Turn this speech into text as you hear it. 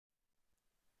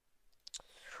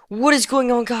What is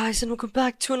going on, guys, and welcome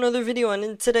back to another video. And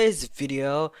in today's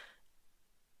video,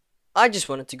 I just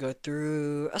wanted to go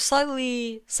through a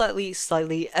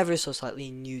ever so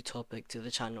slightly new topic to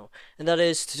the channel, and that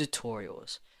is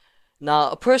tutorials. Now,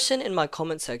 a person in my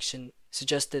comment section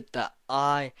suggested that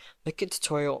I make a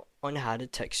tutorial on how to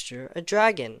texture a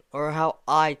dragon, or how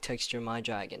I texture my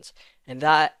dragons, and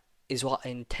that is what I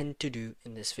intend to do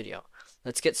in this video.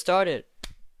 Let's get started.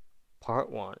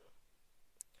 Part 1.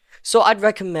 So I'd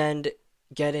recommend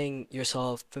getting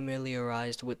yourself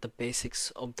familiarized with the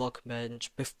basics of Blockbench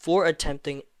before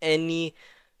attempting any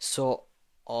sort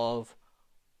of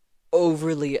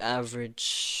overly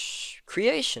average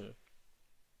creation.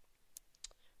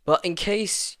 But in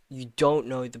case you don't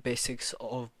know the basics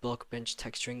of Blockbench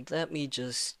texturing, let me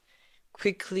just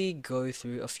quickly go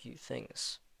through a few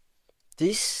things.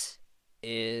 This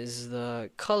is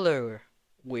the color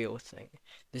wheel thing.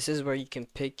 This is where you can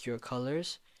pick your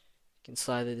colors. You can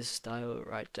slide this style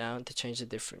right down to change the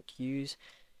different hues.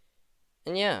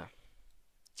 And yeah,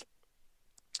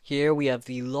 here we have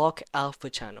the lock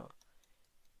alpha channel.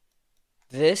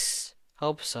 This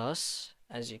helps us,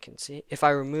 as you can see. If I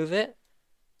remove it,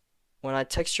 when I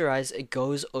texturize, it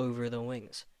goes over the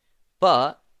wings.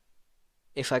 But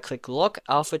if I click lock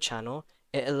alpha channel,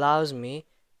 it allows me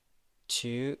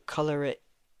to color it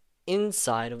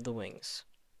inside of the wings.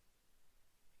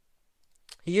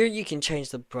 Here you can change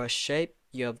the brush shape.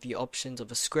 You have the options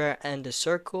of a square and a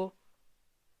circle.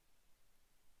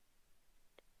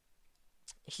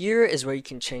 Here is where you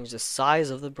can change the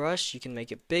size of the brush. You can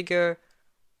make it bigger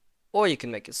or you can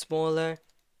make it smaller.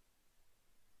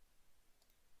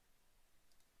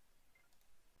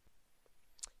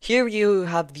 Here you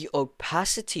have the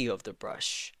opacity of the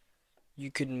brush. You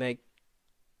could make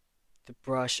the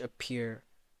brush appear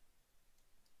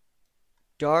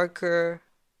darker,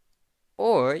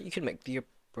 or you can make the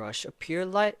brush appear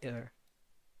lighter.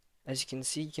 As you can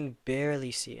see, you can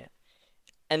barely see it.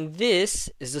 And this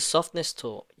is the softness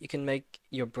tool. You can make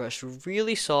your brush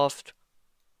really soft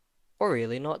or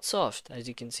really not soft, as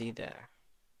you can see there.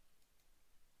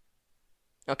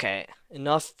 Okay,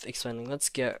 enough explaining. Let's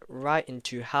get right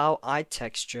into how I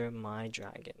texture my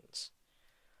dragons.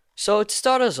 So to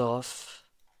start us off,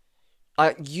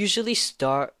 I usually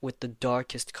start with the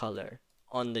darkest color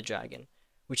on the dragon,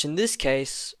 which in this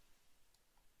case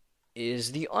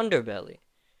is the underbelly.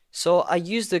 So I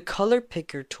use the color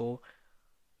picker tool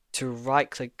to right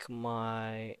click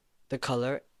the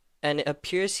color and it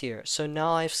appears here. So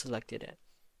now I've selected it.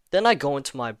 Then I go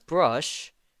into my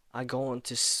brush. I go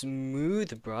into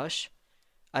smooth brush.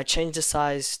 I change the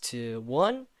size to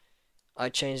 1. I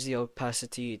change the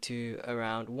opacity to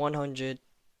around 100,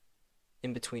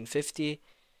 in between 50.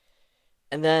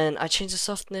 And then I change the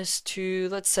softness to,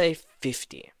 let's say,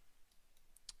 50.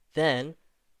 Then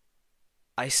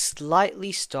I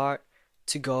slightly start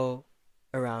to go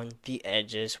around the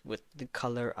edges with the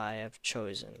color I have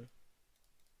chosen,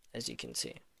 as you can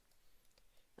see.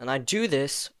 And I do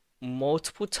this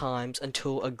multiple times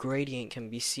until a gradient can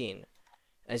be seen,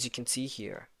 as you can see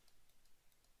here.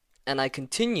 And I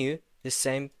continue the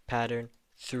same pattern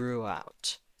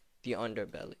throughout the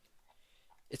underbelly.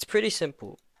 It's pretty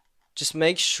simple. Just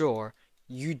make sure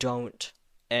you don't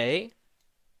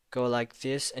go like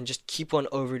this and just keep on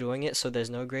overdoing it so there's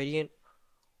no gradient,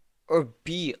 or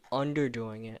B,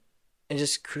 underdoing it and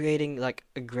just creating like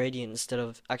a gradient instead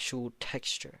of actual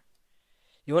texture.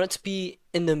 You want it to be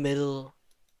in the middle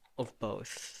of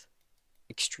both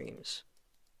extremes.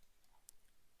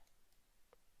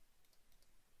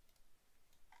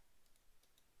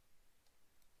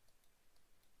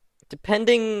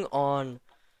 Depending on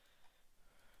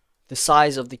the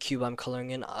size of the cube I'm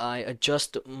coloring in, I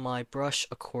adjust my brush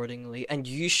accordingly, and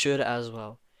you should as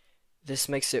well. This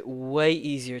makes it way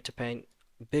easier to paint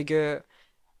bigger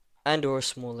and or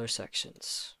smaller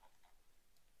sections.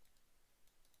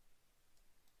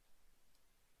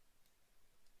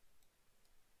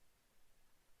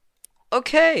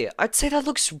 Okay, I'd say that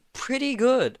looks pretty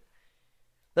good.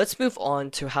 Let's move on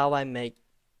to how I make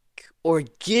or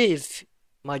give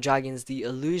my dragons the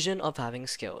illusion of having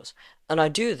skills. And I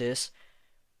do this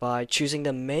by choosing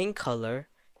the main color,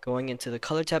 going into the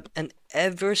color tab, and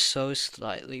ever so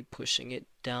slightly pushing it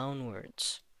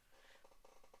downwards.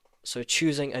 So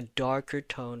choosing a darker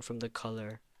tone from the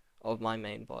color of my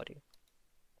main body.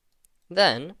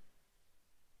 Then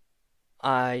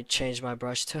I change my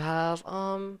brush to have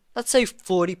let's say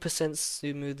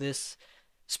 40%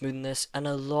 smoothness and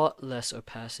a lot less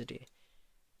opacity.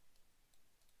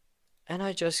 And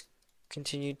I just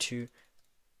continue to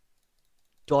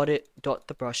dot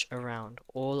the brush around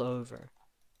all over,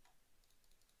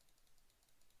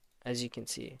 as you can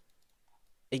see.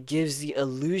 it gives the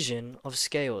illusion of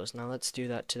scales. Now let's do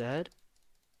that to the head.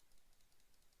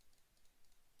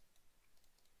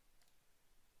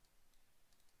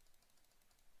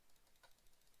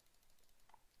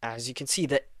 As you can see,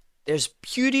 that there's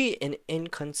beauty in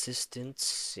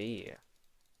inconsistency.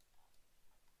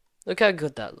 Look how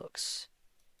good that looks.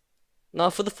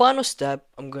 Now for the final step,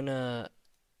 I'm gonna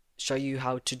show you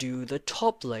how to do the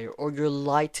top layer or your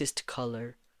lightest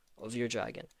color of your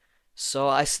dragon. So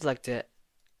I select it,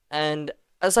 and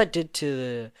as I did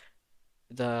to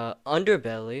the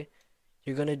underbelly,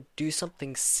 you're gonna do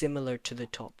something similar to the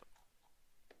top.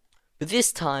 But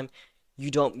this time, you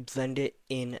don't blend it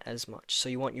in as much. So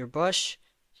you want your brush,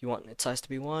 you want its size to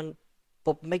be 1,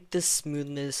 but make the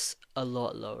smoothness a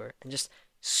lot lower and just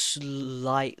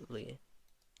lightly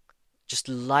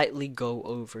go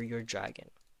over your dragon.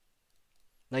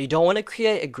 Now you don't want to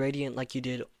create a gradient like you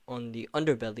did on the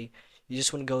underbelly. You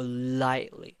just want to go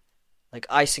lightly, like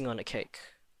icing on a cake.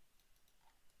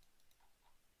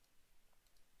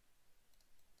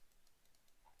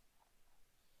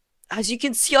 As you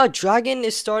can see, our dragon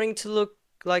is starting to look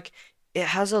like it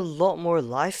has a lot more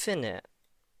life in it.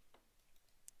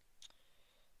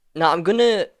 Now I'm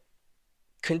gonna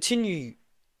continue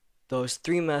those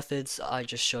 3 methods I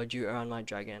just showed you around my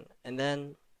dragon, and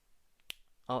then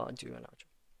I'll do an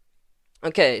outro.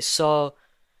 Okay, so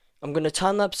I'm gonna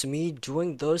time lapse me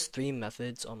doing those 3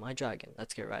 methods on my dragon.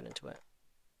 Let's get right into it.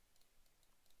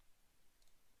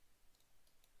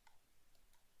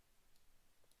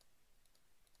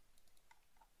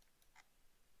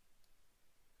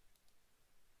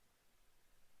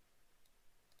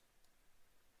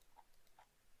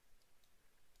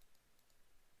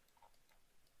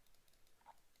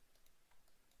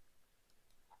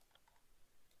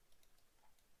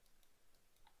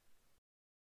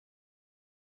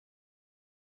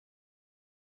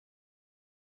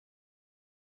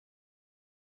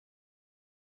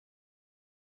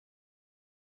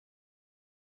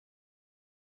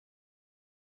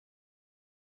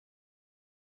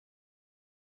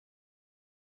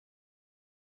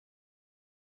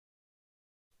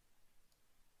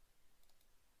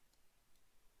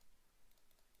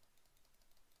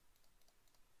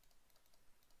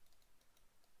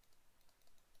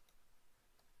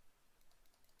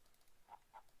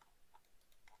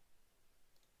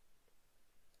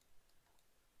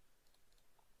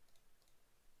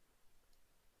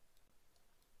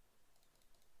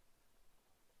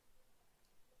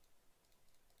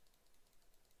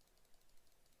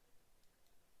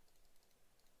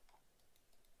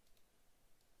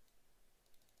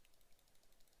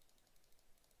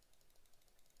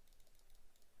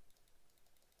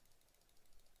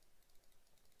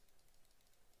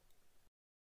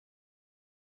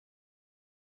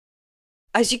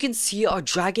 As you can see, our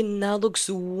dragon now looks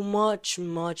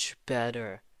much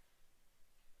better.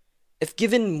 If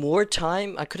given more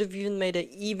time, I could have even made it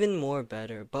even more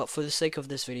better, but for the sake of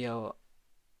this video,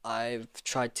 I've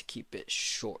tried to keep it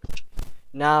short.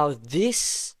 Now,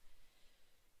 this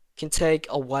can take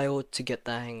a while to get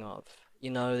the hang of.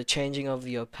 You know, the changing of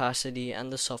the opacity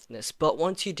and the softness, but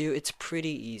once you do, it's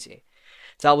pretty easy.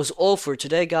 That was all for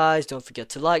today, guys. Don't forget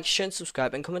to like, share, and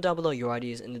subscribe, and comment down below your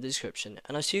ideas in the description.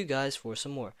 And I'll see you guys for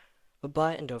some more.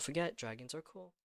 Bye-bye, and don't forget, dragons are cool.